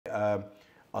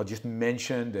I'll just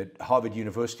mention that Harvard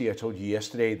University, I told you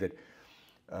yesterday that,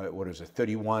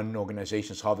 31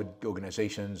 organizations, Harvard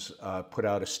organizations, put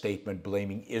out a statement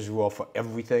blaming Israel for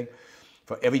everything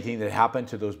that happened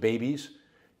to those babies.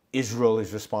 Israel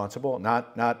is responsible,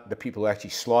 not the people who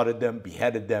actually slaughtered them,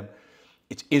 beheaded them.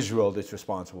 It's Israel that's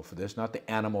responsible for this, not the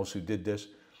animals who did this.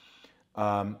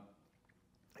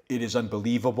 It is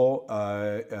unbelievable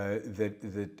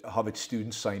that Harvard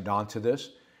students signed on to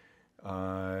this.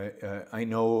 I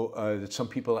know that some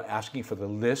people are asking for the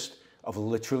list of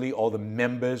literally all the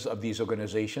members of these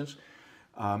organizations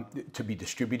to be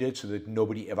distributed so that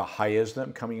nobody ever hires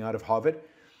them coming out of Harvard,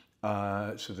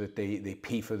 so that they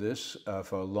pay for this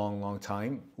for a long, long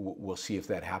time. We'll see if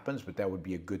that happens, but that would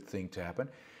be a good thing to happen.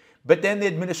 But then the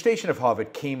administration of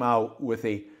Harvard came out with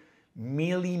a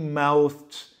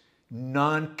mealy-mouthed,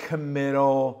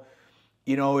 non-committal,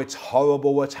 it's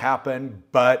horrible what's happened,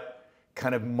 but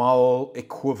kind of moral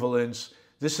equivalence.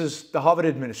 This is the Harvard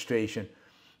administration.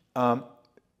 Let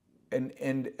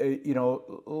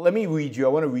me read you, I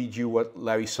want to read you what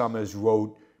Larry Summers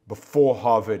wrote before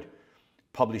Harvard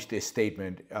published their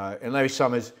statement. And Larry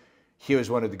Summers, here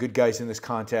is one of the good guys in this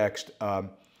context,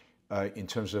 in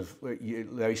terms of,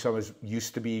 Larry Summers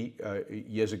used to be,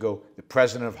 years ago, the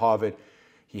president of Harvard.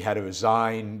 He had to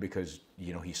resign because,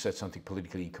 he said something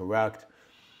politically incorrect.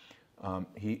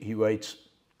 He writes,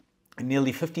 in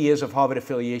nearly 50 years of Harvard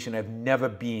affiliation, I've never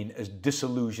been as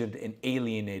disillusioned and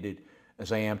alienated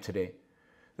as I am today.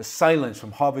 The silence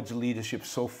from Harvard's leadership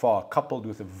so far, coupled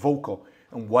with a vocal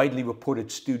and widely reported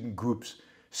student groups'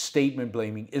 statement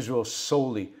blaming Israel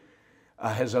solely,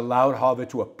 has allowed Harvard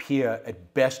to appear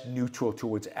at best neutral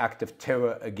towards active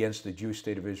terror against the Jewish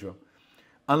state of Israel.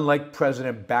 Unlike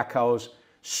President Bakau's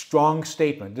strong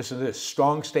statement,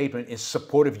 strong statement in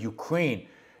support of Ukraine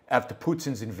after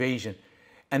Putin's invasion,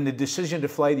 and the decision to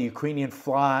fly the Ukrainian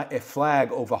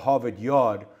flag over Harvard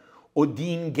Yard, or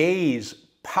Dean Gay's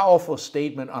powerful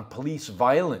statement on police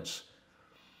violence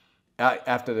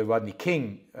after Rodney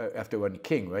King,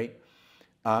 right?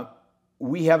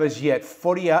 We have as yet,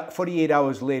 48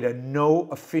 hours later, no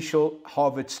official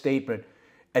Harvard statement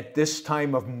at this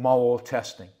time of moral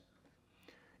testing.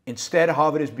 Instead,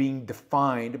 Harvard is being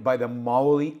defined by the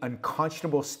morally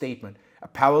unconscionable statement,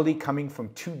 apparently coming from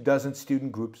 24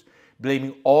 student groups,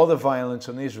 blaming all the violence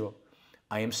on Israel.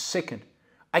 I am sickened.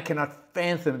 I cannot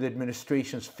fathom the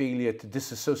administration's failure to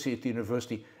disassociate the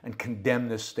university and condemn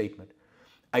this statement.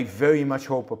 I very much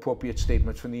hope appropriate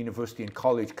statements from the university and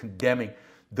college condemning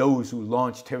those who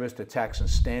launched terrorist attacks and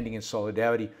standing in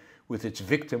solidarity with its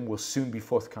victim will soon be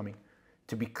forthcoming.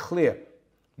 To be clear,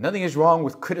 nothing is wrong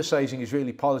with criticizing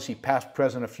Israeli policy, past,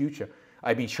 present, or future.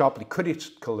 I've been sharply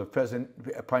critical of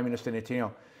Prime Minister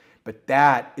Netanyahu, but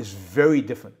that is very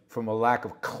different from a lack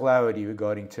of clarity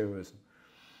regarding terrorism.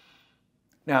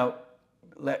 Now,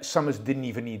 Summers didn't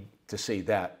even need to say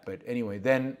that, but anyway,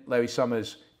 then Larry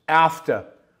Summers, after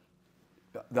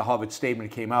the Harvard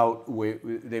statement came out, where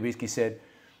they basically said,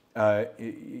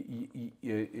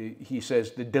 he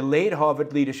says, the delayed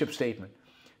Harvard leadership statement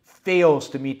fails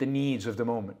to meet the needs of the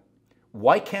moment.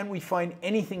 Why can't we find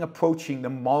anything approaching the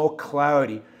moral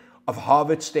clarity of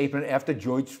Harvard's statement after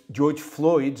George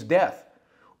Floyd's death,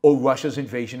 or Russia's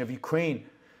invasion of Ukraine,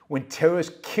 when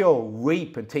terrorists kill,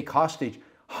 rape, and take hostage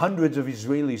hundreds of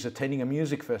Israelis attending a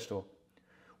music festival?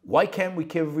 Why can't we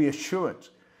give reassurance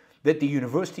that the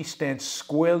university stands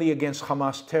squarely against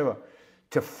Hamas terror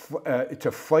to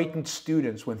frighten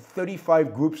students when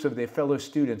 35 groups of their fellow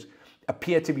students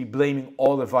appear to be blaming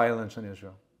all the violence on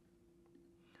Israel?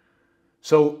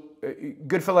 So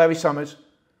good for Larry Summers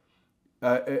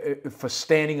for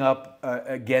standing up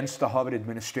against the Harvard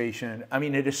administration. I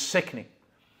mean, it is sickening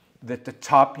that the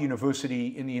top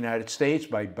university in the United States,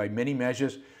 by many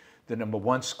measures, the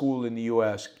 #1 school in the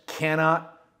US,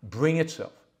 cannot bring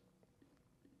itself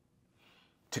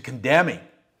to condemning,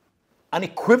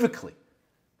 unequivocally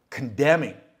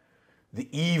condemning, the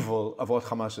evil of what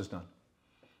Hamas has done.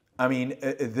 I mean,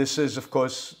 this is, of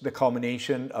course, the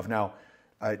culmination of now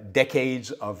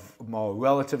decades of moral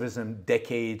relativism,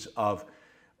 decades of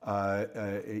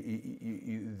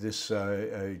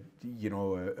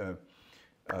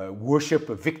worship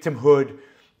of victimhood,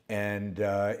 and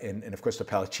of course the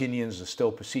Palestinians are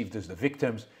still perceived as the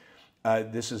victims.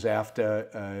 This is after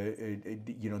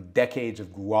decades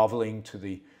of groveling to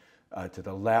the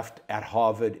left at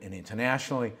Harvard and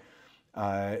internationally.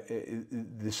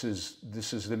 This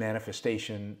is the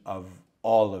manifestation of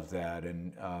all of that,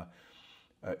 and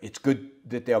it's good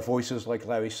that there are voices like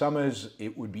Larry Summers.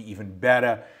 It would be even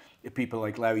better if people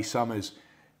like Larry Summers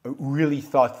really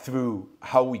thought through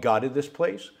how we got to this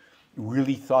place,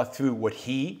 really thought through what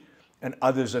he and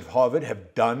others at Harvard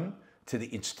have done to the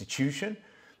institution,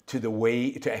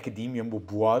 to academia more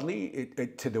broadly,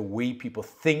 to the way people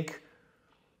think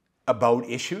about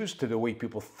issues, to the way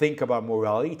people think about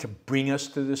morality, to bring us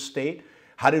to this state.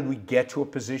 How did we get to a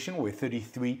position where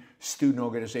 33 student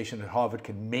organizations at Harvard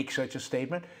can make such a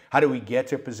statement? How did we get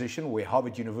to a position where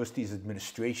Harvard University's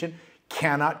administration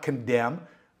cannot condemn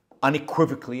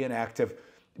unequivocally an act of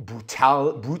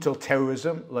brutal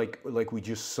terrorism like we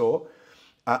just saw?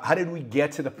 How did we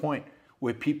get to the point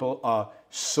where people are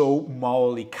so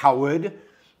morally coward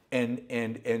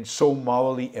and so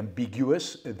morally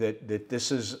ambiguous that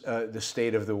this is the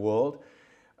state of the world?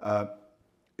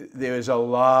 There is a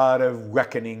lot of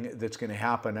reckoning that's going to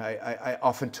happen. I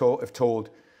often have told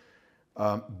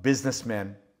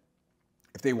businessmen,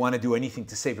 if they want to do anything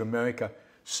to save America,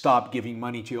 stop giving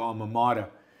money to your alma mater.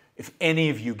 If any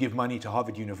of you give money to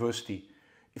Harvard University,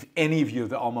 if any of you,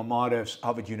 the alma mater of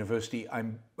Harvard University,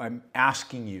 I'm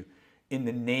asking you, in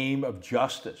the name of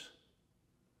justice,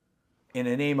 in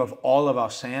the name of all of our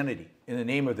sanity, in the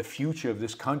name of the future of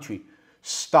this country,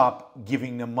 stop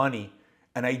giving them money,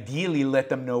 and ideally let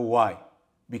them know why.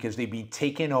 Because they've been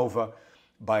taken over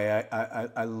by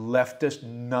a leftist,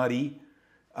 nutty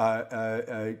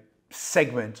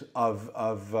segment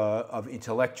of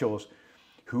intellectuals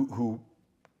who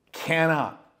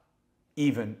cannot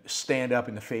even stand up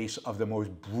in the face of the most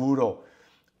brutal,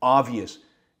 obvious,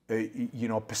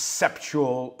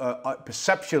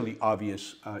 perceptually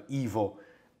obvious evil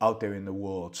out there in the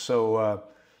world. So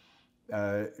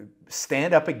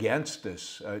stand up against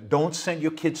this. Don't send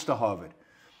your kids to Harvard.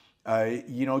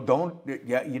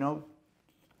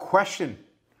 Question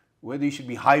whether you should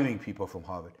be hiring people from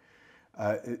Harvard,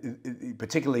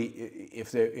 particularly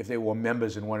if they were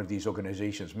members in one of these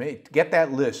organizations. Get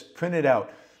that list, print it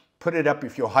out, put it up.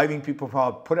 If you're hiring people from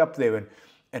Harvard, put up there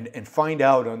and find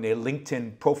out on their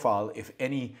LinkedIn profile if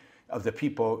any of the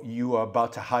people you are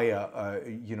about to hire,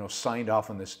 signed off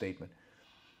on this statement.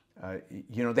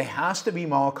 There has to be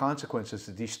moral consequences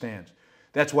to these stands.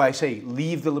 That's why I say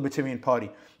leave the Libertarian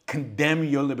Party, condemn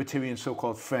your libertarian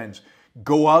so-called friends,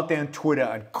 go out there on Twitter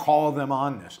and call them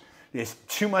on this. There's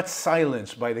too much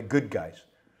silence by the good guys.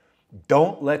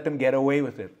 Don't let them get away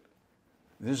with it.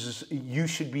 You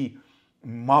should be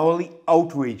morally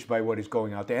outraged by what is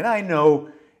going out there. And I know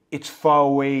it's far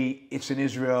away, it's in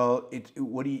Israel,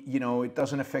 it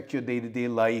doesn't affect your day-to-day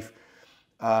life.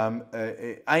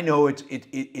 I know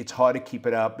it's hard to keep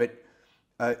it up, but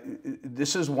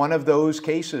this is one of those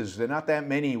cases. There are not that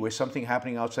many where something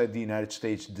happening outside the United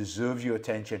States deserves your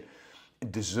attention,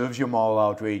 deserves your moral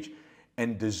outrage,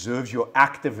 and deserves your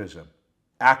activism.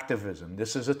 Activism.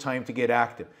 This is a time to get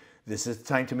active. This is a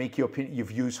time to make your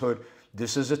views heard.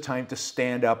 This is a time to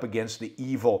stand up against the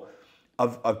evil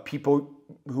of people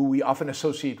who we often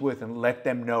associate with and let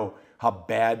them know how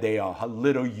bad they are, how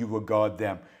little you regard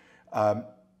them.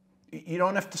 You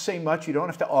don't have to say much. You don't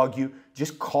have to argue.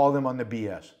 Just call them on the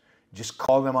BS. Just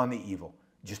call them on the evil.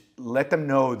 Just let them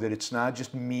know that it's not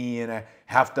just me and a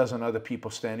half dozen other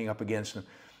people standing up against them,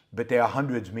 but there are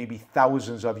hundreds, maybe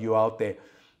thousands of you out there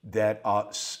that are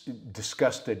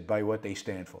disgusted by what they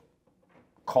stand for.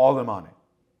 Call them on it.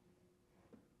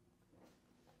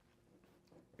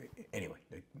 Anyway,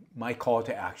 my call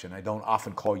to action, I don't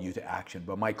often call you to action,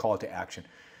 but my call to action,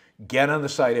 get on the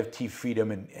side of T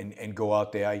freedom and go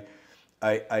out there.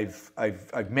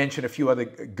 I've mentioned a few other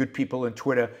good people on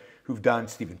Twitter who've done.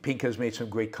 Steven Pink has made some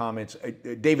great comments.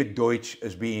 David Deutsch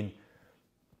has been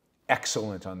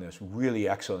excellent on this, really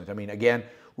excellent. I mean, again,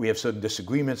 we have certain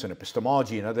disagreements in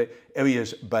epistemology and other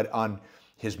areas, but on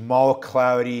his moral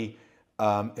clarity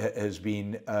has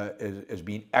been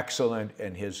excellent,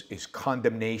 and his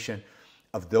condemnation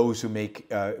of those who make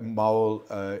moral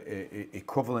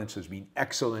equivalence has been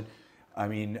excellent. I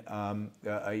mean,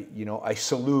 I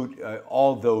salute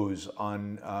all those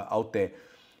out there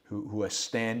who are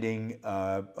standing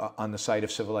on the side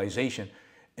of civilization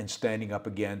and standing up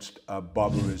against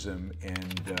barbarism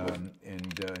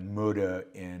and murder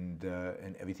and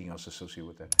everything else associated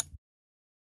with that.